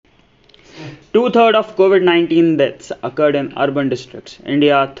Two-thirds of COVID-19 deaths occurred in urban districts.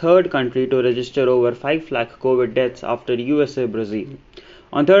 India, third country to register over 5 lakh COVID deaths after USA, Brazil.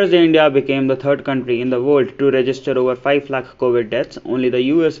 On Thursday, India became the third country in the world to register over 5 lakh COVID deaths. Only the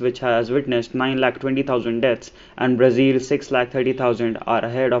US, which has witnessed 9 lakh 20,000 deaths, and Brazil 6 lakh 30,000 are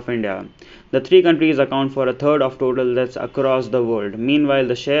ahead of India. The three countries account for a third of total deaths across the world. Meanwhile,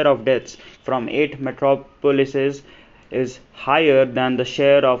 the share of deaths from 8 metropolises is higher than the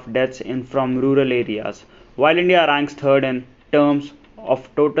share of deaths from rural areas. While India ranks third in terms of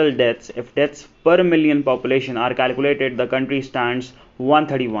total deaths, if deaths per million population are calculated, the country stands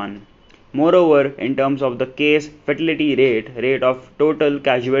 131. Moreover, in terms of the case fatality rate of total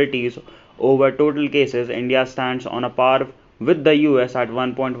casualties over total cases, India stands on a par with the US at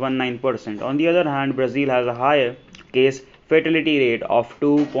 1.19%. On the other hand, Brazil has a higher case fatality rate of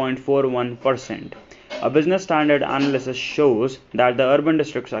 2.41%. A Business Standard analysis shows that the urban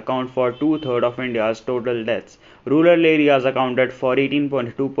districts account for two-thirds of India's total deaths. Rural areas accounted for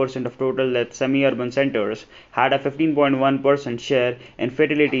 18.2% of total deaths. Semi-urban centers had a 15.1% share in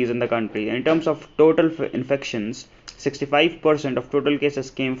fatalities in the country. In terms of total infections, 65% of total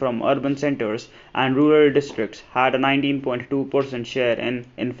cases came from urban centers, and rural districts had a 19.2% share in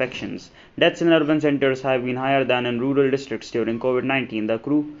infections. Deaths in urban centers have been higher than in rural districts during COVID-19.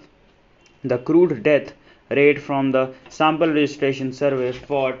 The crude death rate from the sample registration survey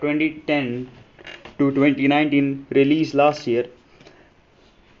for 2010 to 2019 released last year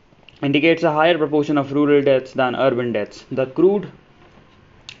indicates a higher proportion of rural deaths than urban deaths. The crude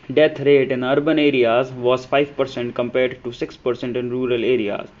death rate in urban areas was 5% compared to 6% in rural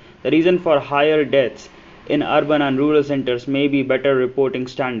areas. The reason for higher deaths in urban and rural centers may be better reporting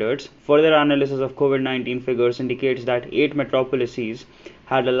standards. Further analysis of COVID-19 figures indicates that 8 metropolises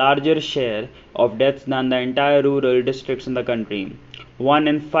had a larger share of deaths than the entire rural districts in the country. 1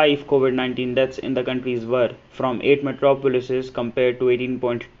 in 5 COVID-19 deaths in the countries were from 8 metropolises compared to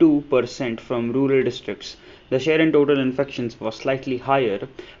 18.2% from rural districts. The share in total infections was slightly higher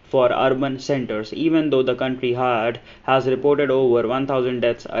for urban centers. Even though the country has reported over 1,000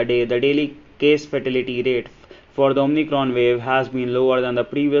 deaths a day, the daily case fatality rate for the Omicron wave has been lower than the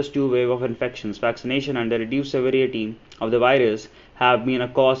previous two waves of infections. Vaccination and the reduced severity of the virus have been a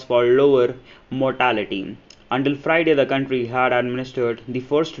cause for lower mortality. Until Friday, the country had administered the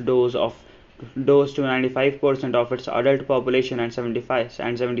first dose to 95% of its adult population, and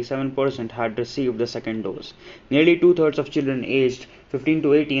 77% had received the second dose. Nearly two-thirds of children aged 15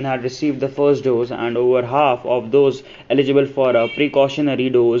 to 18 had received the first dose, and over half of those eligible for a precautionary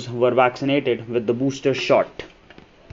dose were vaccinated with the booster shot.